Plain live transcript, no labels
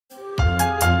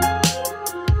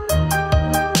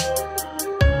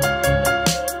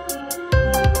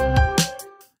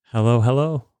Hello,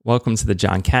 hello. Welcome to the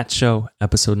John Katz Show,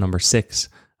 episode number 6.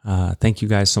 Thank you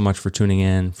guys so much for tuning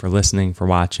in, for listening, for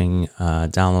watching,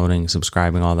 downloading,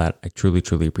 subscribing, all that. I truly,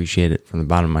 truly appreciate it from the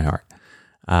bottom of my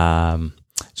heart.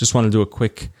 Just want to do a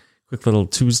quick little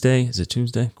Tuesday. Is it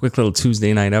Tuesday? Quick little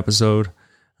Tuesday night episode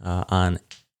on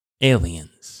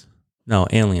aliens. No,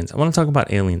 aliens. I want to talk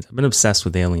about aliens. I've been obsessed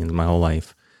with aliens my whole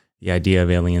life. The idea of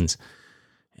aliens.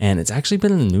 And it's actually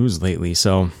been in the news lately,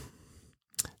 so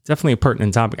definitely a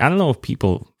pertinent topic. I don't know if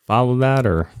people follow that,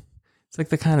 or it's like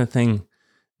the kind of thing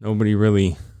nobody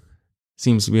really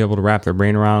seems to be able to wrap their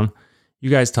brain around.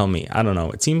 You guys tell me. I don't know.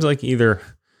 It seems like either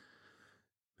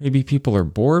maybe people are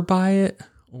bored by it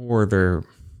or they're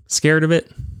scared of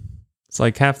it. It's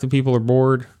like half the people are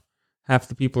bored, half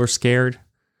the people are scared.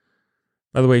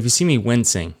 By the way, if you see me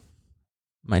wincing,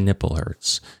 my nipple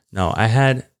hurts. No,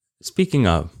 speaking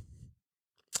of,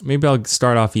 maybe I'll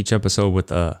start off each episode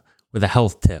with a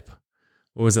health tip.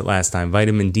 What was it last time?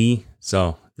 Vitamin D.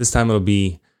 So this time it'll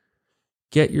be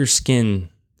get your skin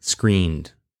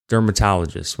screened.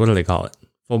 Dermatologist. What do they call it?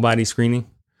 Full body screening?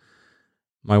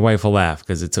 My wife will laugh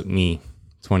because it took me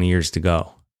 20 years to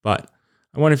go. But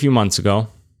I went a few months ago.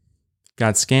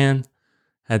 Got scanned.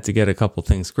 Had to get a couple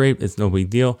things scraped. It's no big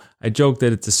deal. I joke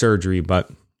that it's a surgery, but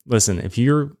listen, if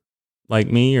you're like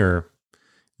me or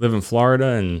live in Florida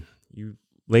and you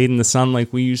laid in the sun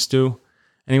like we used to,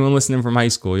 anyone listening from high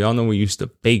school, y'all know we used to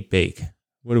bake.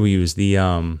 What do we use? The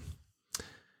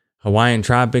Hawaiian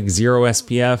Tropic Zero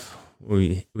SPF.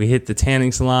 We hit the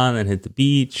tanning salon and hit the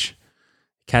beach.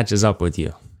 Catches up with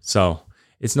you. So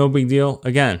it's no big deal.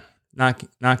 Again,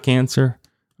 not cancer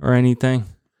or anything.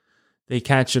 They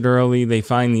catch it early. They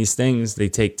find these things. They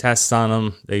take tests on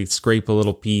them. They scrape a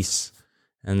little piece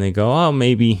and they go, oh,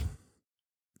 maybe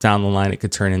down the line it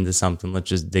could turn into something. Let's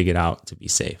just dig it out to be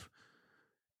safe.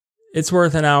 It's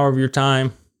worth an hour of your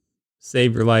time.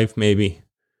 Save your life, maybe.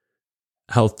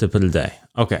 Health tip of the day.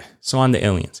 Okay, so on to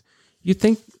aliens. You'd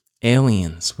think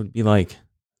aliens would be like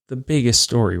the biggest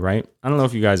story, right? I don't know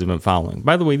if you guys have been following.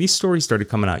 By the way, these stories started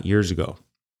coming out years ago.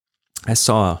 I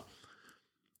saw,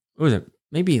 what was it?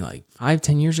 Maybe like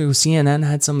 5-10 years ago, CNN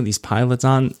had some of these pilots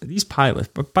on. These pilots,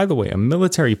 but by the way, a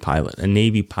military pilot, a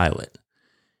Navy pilot,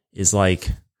 is like,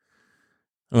 I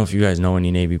don't know if you guys know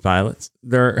any Navy pilots.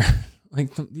 They're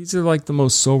like, these are like the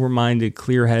most sober-minded,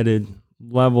 clear-headed,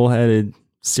 level-headed,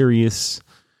 serious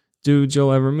dudes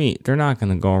you'll ever meet. They're not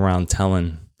going to go around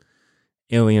telling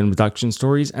alien abduction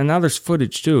stories. And now there's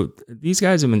footage too. These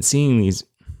guys have been seeing these,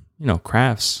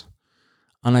 crafts,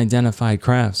 unidentified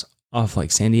crafts off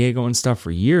like San Diego and stuff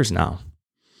for years now.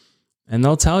 And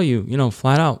they'll tell you,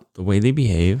 flat out, the way they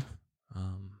behave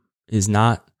is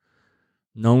not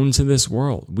known to this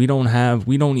world. We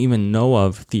don't even know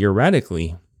of,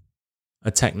 theoretically, a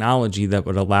technology that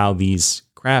would allow these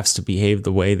crafts to behave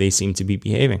the way they seem to be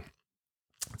behaving.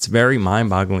 It's very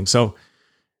mind-boggling. So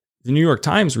the New York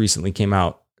Times recently came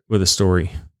out with a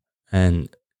story, and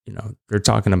they're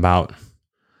talking about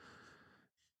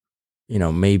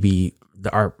maybe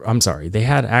they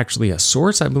had actually a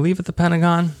source, I believe, at the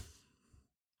Pentagon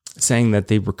saying that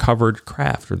they recovered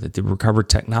craft, or that they recovered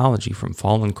technology from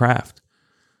fallen craft,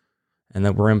 and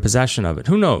that we're in possession of it.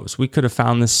 Who knows? We could have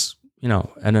found this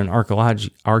at an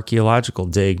archaeological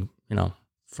dig,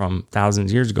 from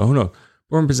thousands of years ago. Who knows?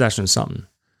 We're in possession of something.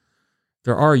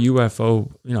 There are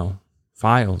UFO,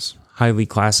 files, highly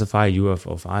classified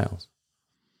UFO files.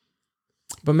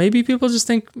 But maybe people just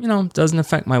think, it doesn't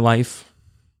affect my life.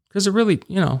 Because it really,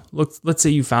 look, let's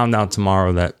say you found out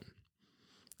tomorrow that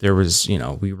there was,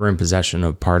 we were in possession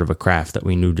of part of a craft that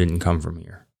we knew didn't come from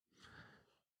here.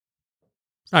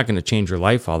 It's not going to change your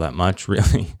life all that much,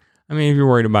 really. I mean, if you're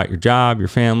worried about your job, your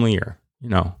family, or,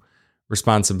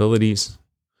 responsibilities,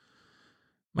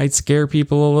 might scare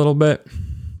people a little bit.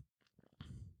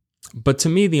 But to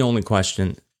me, the only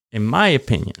question, in my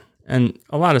opinion, and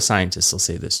a lot of scientists will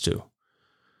say this too,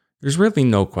 there's really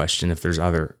no question if there's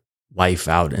other life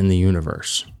out in the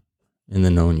universe, in the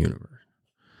known universe.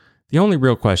 The only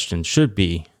real question should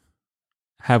be,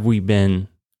 have we been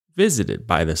visited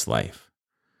by this life?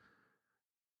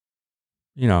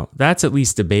 That's at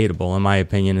least debatable, in my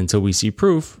opinion, until we see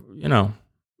proof.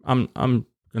 I'm going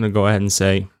to go ahead and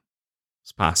say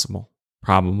it's possible,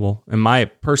 probable. In my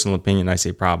personal opinion, I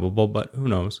say probable, but who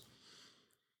knows?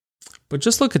 But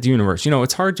just look at the universe.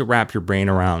 It's hard to wrap your brain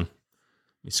around.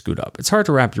 Let me scoot up. It's hard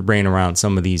to wrap your brain around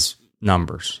some of these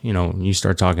numbers. When you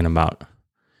start talking about,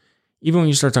 even when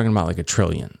you start talking about like a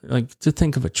trillion, like to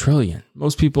think of a trillion,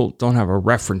 most people don't have a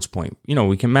reference point.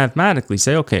 We can mathematically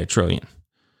say, okay, a trillion.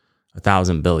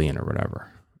 1,000 billion or whatever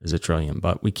is a trillion,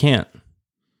 but we can't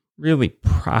really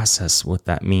process what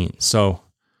that means. So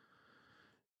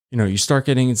You start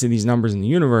getting into these numbers in the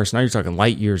universe. Now you're talking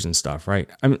light years and stuff, right?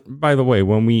 I mean, by the way,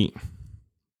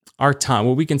 our time,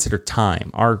 what we consider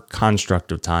time, our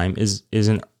construct of time is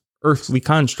an earthly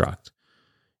construct.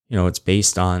 It's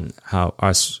based on how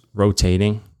us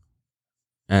rotating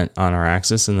and on our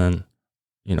axis, and then,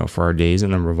 for our days,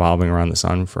 and then revolving around the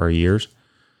sun for our years.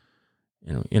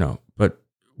 But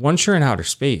once you're in outer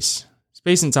space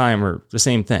and time are the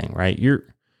same thing, right?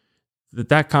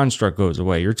 That construct goes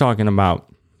away. You're talking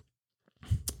about,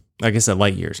 like I said,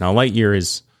 light years. Now, light year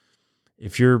is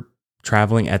if you're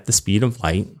traveling at the speed of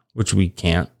light, which we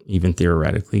can't even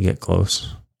theoretically get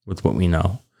close with what we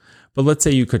know. But let's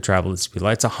say you could travel at the speed of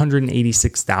light. It's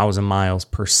 186,000 miles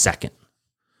per second,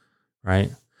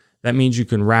 right? That means you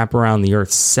can wrap around the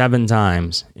Earth 7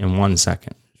 times in 1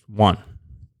 second.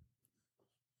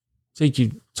 Take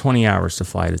you 20 hours to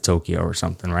fly to Tokyo or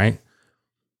something, right?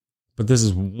 But this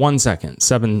is 1 second,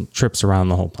 7 trips around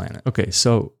the whole planet. Okay,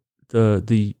 so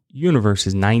the universe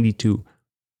is 92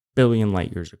 billion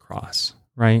light years across,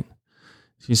 right?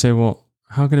 So you say, well,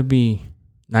 how could it be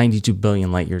 92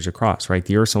 billion light years across, right?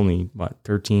 The Earth's only,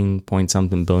 13 point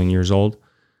something billion years old.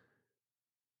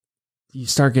 You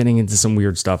start getting into some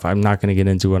weird stuff. I'm not going to get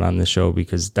into it on this show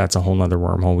because that's a whole nother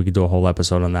wormhole. We could do a whole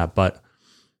episode on that, but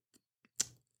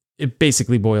it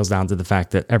basically boils down to the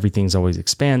fact that everything's always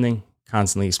expanding,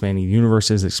 constantly expanding. The universe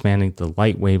is expanding. The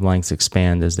light wavelengths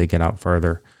expand as they get out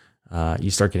further. You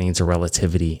start getting into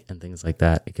relativity and things like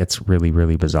that. It gets really,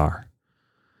 really bizarre.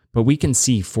 But we can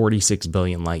see 46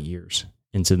 billion light years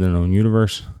into the known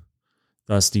universe.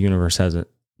 Thus, the universe has a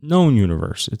known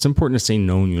universe. It's important to say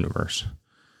known universe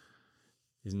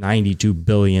is 92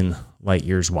 billion light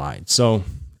years wide. So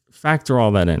factor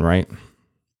all that in, right?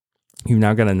 You've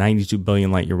now got a 92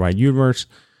 billion light year wide universe.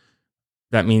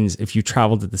 That means if you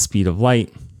traveled at the speed of light,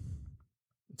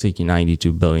 it'll take you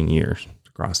 92 billion years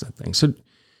to cross that thing. So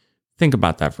think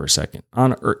about that for a second.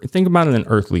 Think about it in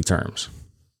earthly terms.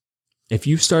 If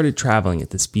you started traveling at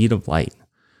the speed of light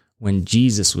when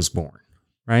Jesus was born,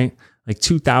 right? Like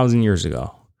 2,000 years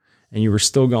ago, and you were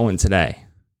still going today,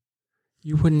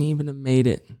 you wouldn't even have made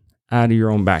it out of your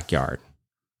own backyard,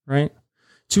 right?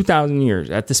 2,000 years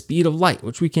at the speed of light,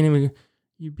 which we can't even,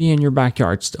 you'd be in your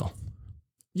backyard still.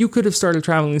 You could have started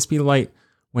traveling the speed of light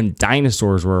when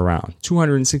dinosaurs were around,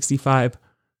 265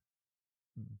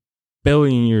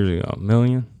 billion years ago.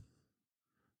 Million?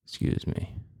 Excuse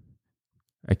me.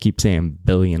 I keep saying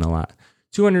billion a lot.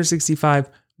 265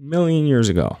 million years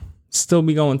ago. Still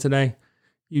be going today.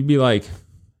 You'd be like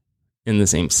in the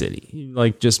same city. You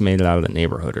like just made it out of the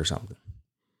neighborhood or something.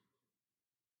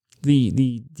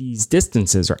 These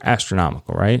distances are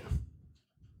astronomical, right?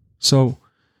 So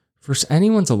for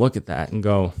anyone to look at that and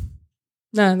go,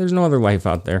 nah, there's no other life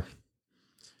out there.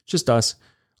 Just us.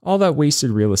 All that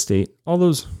wasted real estate, all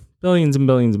those billions and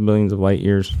billions and billions of light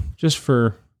years just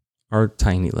for our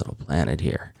tiny little planet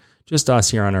here. Just us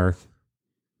here on Earth.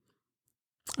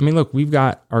 I mean, look, we've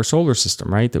got our solar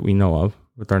system, right, that we know of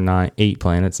with our 8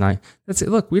 planets. 9. That's it.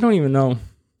 Look, we don't even know.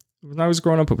 When I was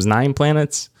growing up, it was 9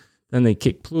 planets. Then they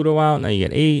kicked Pluto out. Now you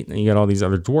get 8. Then you get all these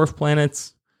other dwarf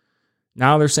planets.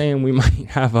 Now they're saying we might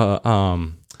have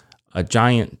a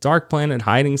giant dark planet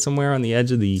hiding somewhere on the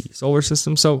edge of the solar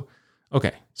system. So,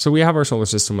 okay. So we have our solar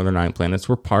system with our 9 planets.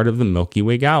 We're part of the Milky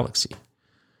Way galaxy.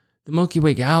 The Milky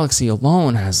Way galaxy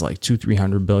alone has like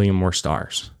 200-300 billion more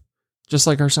stars. Just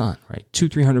like our sun, right?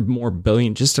 200-300 more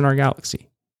billion just in our galaxy.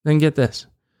 Then get this.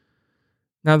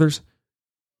 Now there's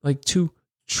like 2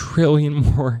 trillion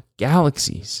more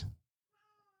galaxies.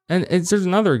 And there's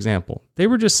another example. They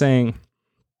were just saying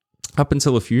up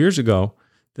until a few years ago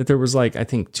that there was like, I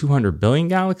think 200 billion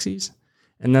galaxies.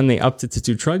 And then they upped it to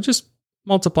 2 trillion. Just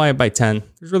multiply it by 10.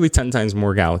 There's really 10 times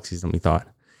more galaxies than we thought.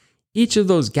 Each of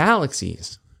those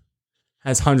galaxies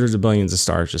has hundreds of billions of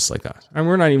stars just like us. And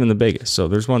we're not even the biggest. So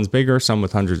there's ones bigger, some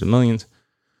with hundreds of millions.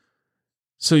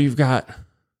 So you've got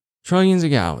trillions of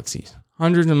galaxies,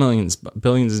 hundreds of millions,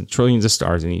 billions and trillions of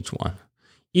stars in each one.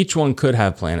 Each one could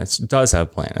have planets, does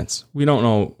have planets. We don't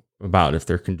know about if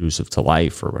they're conducive to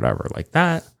life or whatever like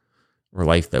that, or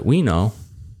life that we know.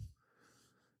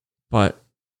 But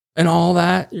and all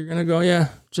that, you're going to go, yeah,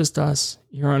 just us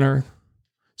here on Earth.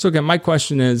 So again, my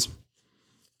question is,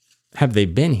 have they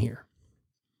been here?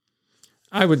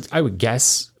 I would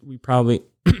guess we probably,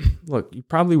 look, you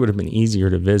probably would have been easier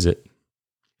to visit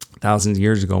thousands of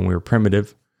years ago when we were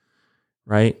primitive,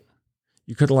 right?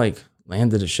 You could have like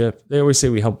landed a ship. They always say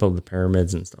we helped build the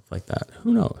pyramids and stuff like that.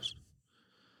 Who knows?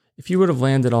 If you would have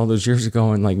landed all those years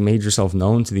ago and like made yourself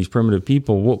known to these primitive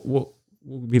people, what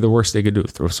would be the worst they could do?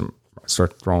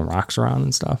 Start throwing rocks around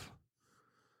and stuff.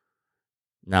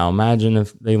 Now imagine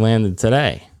if they landed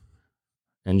today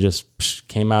and just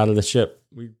came out of the ship,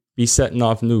 we'd be setting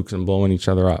off nukes and blowing each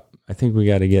other up. I think we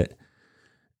got to get,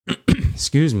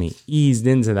 eased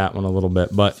into that one a little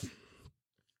bit. But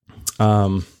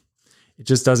it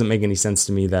just doesn't make any sense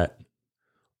to me that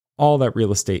all that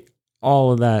real estate,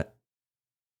 all of that,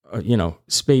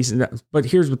 space. But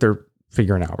here's what they're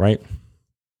figuring out, right?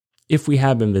 If we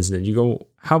have been visited, you go,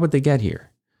 how would they get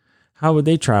here? How would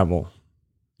they travel?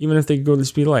 Even if they could go to the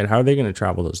speed of light, how are they going to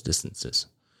travel those distances?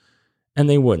 And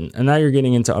they wouldn't. And now you're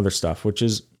getting into other stuff, which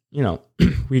is,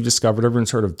 we've discovered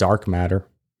everyone's heard of dark matter,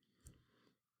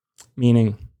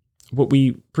 meaning what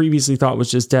we previously thought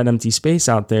was just dead, empty space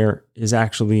out there is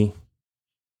actually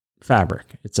fabric.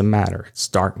 It's a matter. It's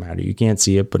dark matter. You can't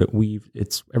see it, but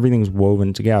everything's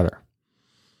woven together.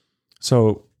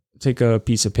 So take a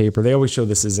piece of paper. They always show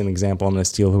this as an example. I'm going to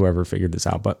steal whoever figured this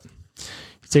out, but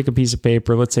you take a piece of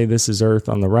paper. Let's say this is Earth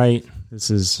on the right.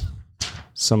 This is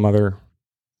some other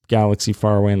galaxy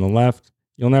far away on the left.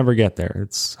 You'll never get there.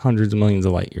 It's hundreds of millions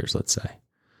of light years, let's say.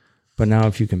 But now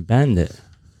if you can bend it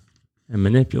and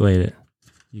manipulate it,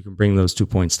 you can bring those 2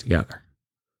 points together.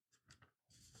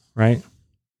 Right?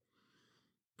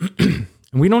 And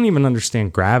we don't even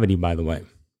understand gravity, by the way.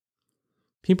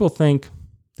 People think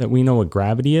that we know what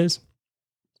gravity is.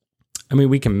 I mean,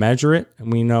 we can measure it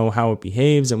and we know how it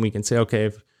behaves, and we can say, okay,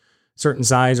 if certain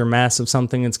size or mass of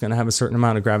something, it's going to have a certain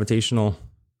amount of gravitational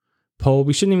pull.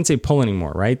 We shouldn't even say pull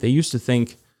anymore, right? They used to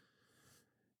think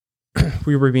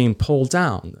we were being pulled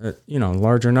down,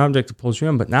 larger an object that pulls you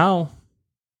in, but now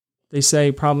they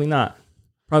say probably not,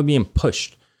 probably being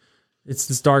pushed. It's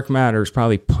this dark matter is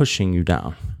probably pushing you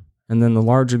down. And then the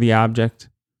larger the object,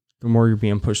 the more you're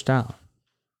being pushed down.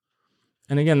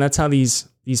 And again, that's how these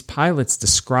pilots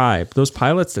describe, those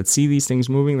pilots that see these things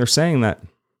moving, they're saying that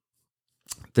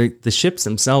the ships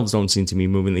themselves don't seem to be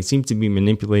moving. They seem to be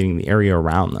manipulating the area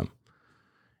around them.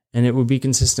 And it would be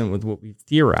consistent with what we've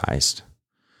theorized,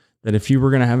 that if you were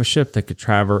going to have a ship that could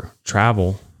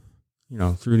travel,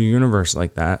 through the universe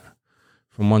like that,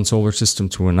 from one solar system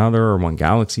to another or one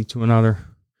galaxy to another,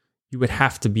 you would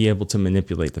have to be able to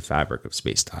manipulate the fabric of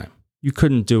space-time. You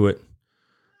couldn't do it.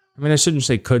 I mean, I shouldn't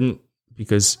say couldn't,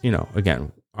 because,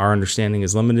 again, our understanding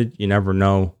is limited. You never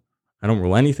know. I don't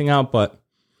rule anything out, but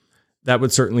that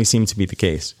would certainly seem to be the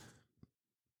case.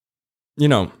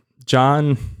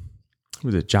 John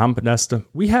Podesta?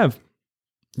 We have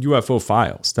UFO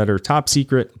files that are top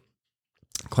secret,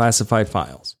 classified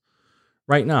files.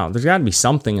 Right now, there's got to be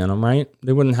something in them, right?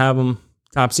 They wouldn't have them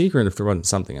top secret if there wasn't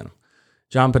something in them.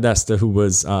 John Podesta, who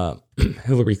was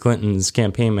Hillary Clinton's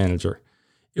campaign manager,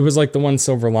 it was like the one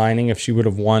silver lining. If she would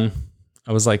have won,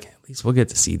 I was like, at least we'll get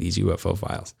to see these UFO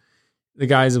files. The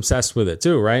guy's obsessed with it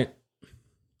too, right?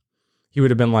 He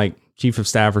would have been like chief of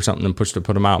staff or something and pushed to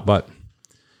put him out. But,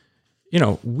 we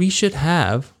really should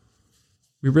have,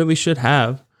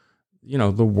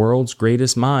 the world's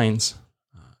greatest minds,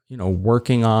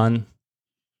 working on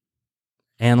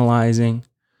analyzing,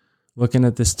 looking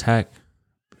at this tech.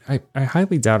 I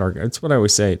highly doubt it's what I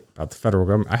always say about the federal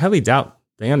government. I highly doubt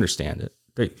they understand it.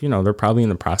 They're probably in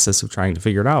the process of trying to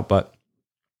figure it out, but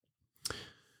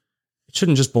it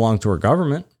shouldn't just belong to our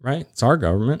government, right? It's our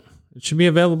government. It should be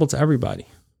available to everybody.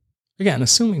 Again,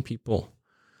 assuming people,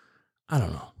 I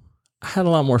don't know. I had a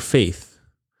lot more faith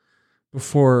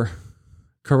before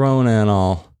Corona and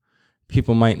all.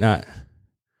 People might not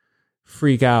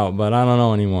freak out, but I don't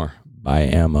know anymore. Buy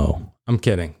ammo. I'm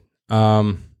kidding.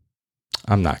 I'm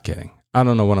not kidding. I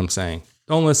don't know what I'm saying.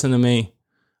 Don't listen to me.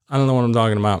 I don't know what I'm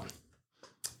talking about.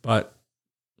 But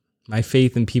my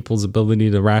faith in people's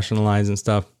ability to rationalize and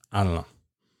stuff, I don't know.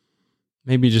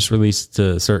 Maybe just release it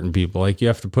to certain people. Like you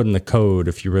have to put in the code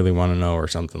if you really want to know or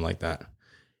something like that.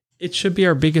 It should be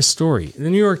our biggest story. The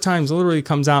New York Times literally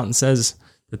comes out and says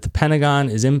that the Pentagon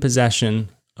is in possession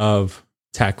of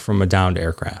tech from a downed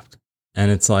aircraft. And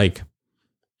it's like,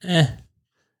 no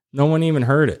one even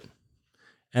heard it.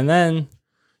 And then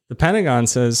the Pentagon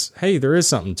says, hey, there is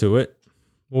something to it.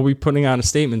 We'll be putting out a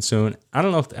statement soon. I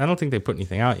don't think they put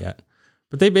anything out yet,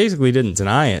 but they basically didn't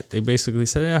deny it. They basically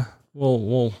said, yeah,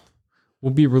 we'll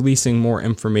be releasing more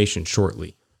information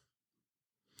shortly.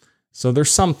 So there's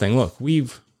something. Look, we're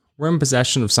in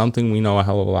possession of something. We know a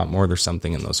hell of a lot more. There's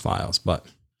something in those files. But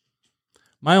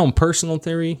my own personal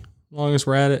theory, as long as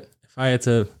we're at it, if I had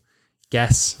to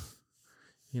guess,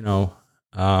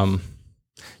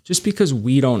 just because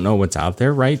we don't know what's out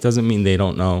there, right, doesn't mean they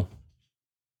don't know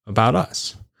about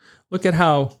us. Look at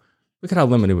how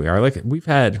limited we are. Like we've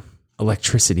had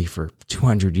electricity for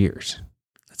 200 years.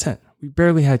 That's it. We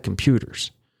barely had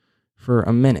computers for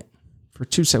a minute. For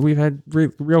 2 seconds, we've had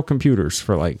real computers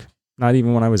for like not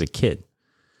even when I was a kid.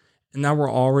 And now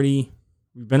we've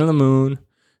been on the moon.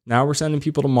 Now we're sending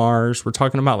people to Mars. We're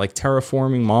talking about like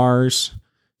terraforming Mars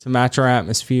to match our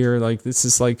atmosphere. Like this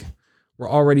is like, we're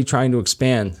already trying to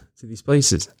expand to these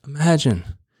places. Imagine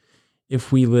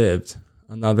if we lived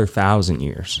another 1,000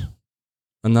 years,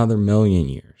 another 1,000,000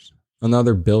 years,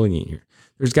 another 1,000,000,000 years.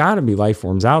 There's got to be life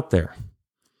forms out there,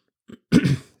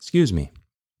 excuse me,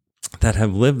 that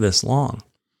have lived this long.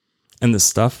 And the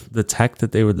stuff, the tech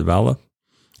that they would develop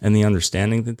and the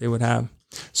understanding that they would have.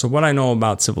 So what I know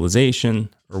about civilization,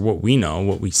 or what we know,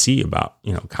 what we see about,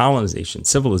 colonization,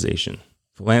 civilization,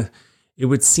 it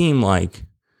would seem like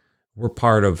we're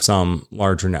part of some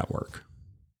larger network,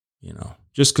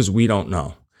 just because we don't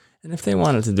know. And if they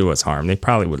wanted to do us harm, they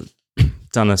probably would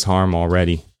have done us harm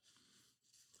already.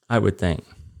 I would think.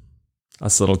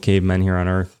 Us little cavemen here on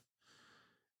Earth.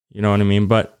 You know what I mean?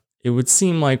 But it would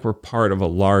seem like we're part of a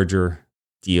larger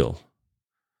deal.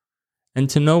 And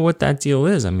to know what that deal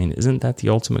is, I mean, isn't that the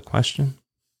ultimate question?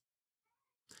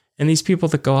 And these people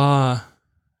that go,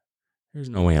 there's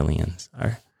no aliens.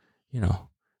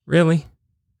 Really?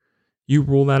 You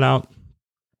rule that out?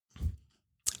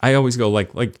 I always go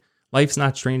like life's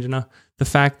not strange enough. The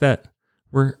fact that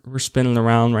we're spinning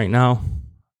around right now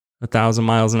 1,000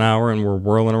 miles an hour and we're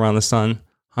whirling around the sun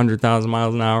 100,000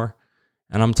 miles an hour,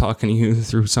 and I'm talking to you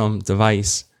through some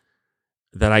device,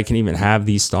 that I can even have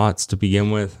these thoughts to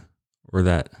begin with, or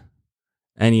that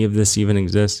any of this even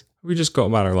exists. We just go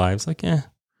about our lives like,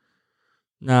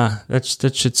 nah, that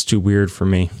shit's too weird for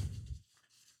me.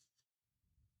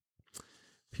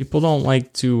 People don't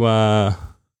like to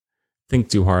think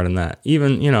too hard on that.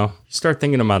 Even, you start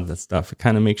thinking about that stuff, it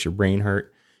kind of makes your brain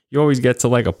hurt. You always get to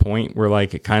like a point where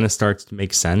like it kind of starts to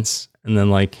make sense, and then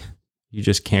like you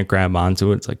just can't grab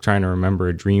onto it. It's like trying to remember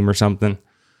a dream or something.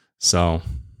 So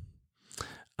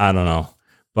I don't know.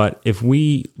 But if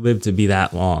we live to be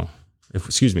that long,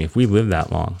 if we live that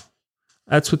long,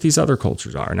 that's what these other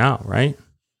cultures are now, right?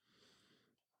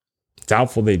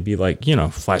 Doubtful they'd be like,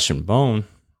 flesh and bone.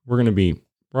 We're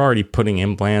already putting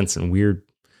implants and weird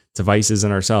devices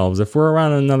in ourselves. If we're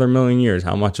around another 1,000,000 years,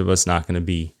 how much of us not going to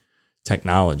be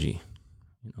technology?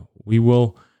 We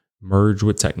will merge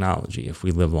with technology if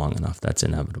we live long enough. That's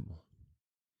inevitable.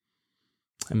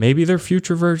 And maybe they're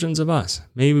future versions of us.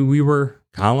 Maybe we were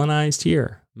colonized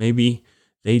here. Maybe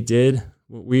they did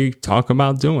what we talk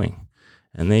about doing,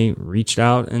 and they reached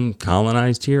out and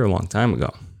colonized here a long time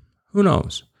ago. Who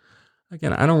knows?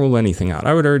 Again, I don't rule anything out.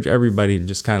 I would urge everybody to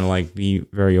just kind of like be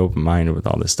very open-minded with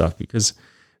all this stuff, because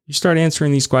you start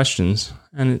answering these questions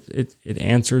and it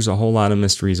answers a whole lot of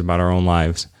mysteries about our own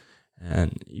lives.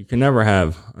 And you can never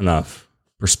have enough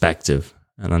perspective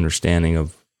and understanding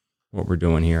of what we're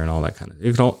doing here and all that kind of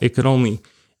thing. It could only,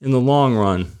 in the long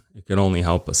run, it could only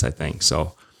help us, I think.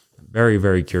 So I'm very,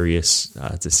 very curious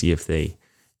to see if they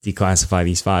declassify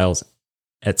these files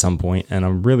at some point. And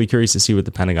I'm really curious to see what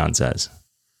the Pentagon says,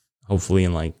 hopefully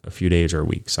in like a few days or a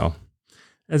week. So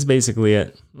that's basically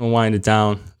it. I'll wind it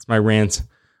down. It's my rant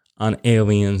on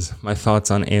aliens, my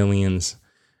thoughts on aliens.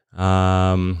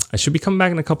 I should be coming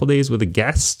back in a couple days with a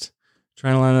guest,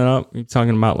 trying to line it up. We're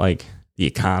talking about like the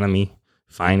economy,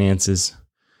 finances,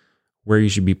 where you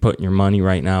should be putting your money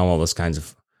right now, all those kinds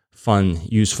of fun,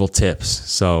 useful tips.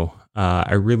 So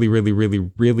I really, really,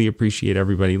 really, really appreciate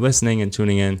everybody listening and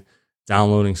tuning in,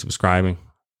 downloading, subscribing,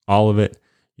 all of it.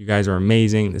 You guys are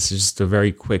amazing. This is just a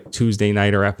very quick Tuesday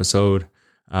nighter episode.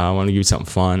 I want to give you something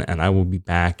fun, and I will be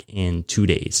back in 2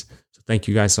 days. So thank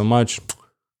you guys so much.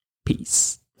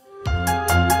 Peace.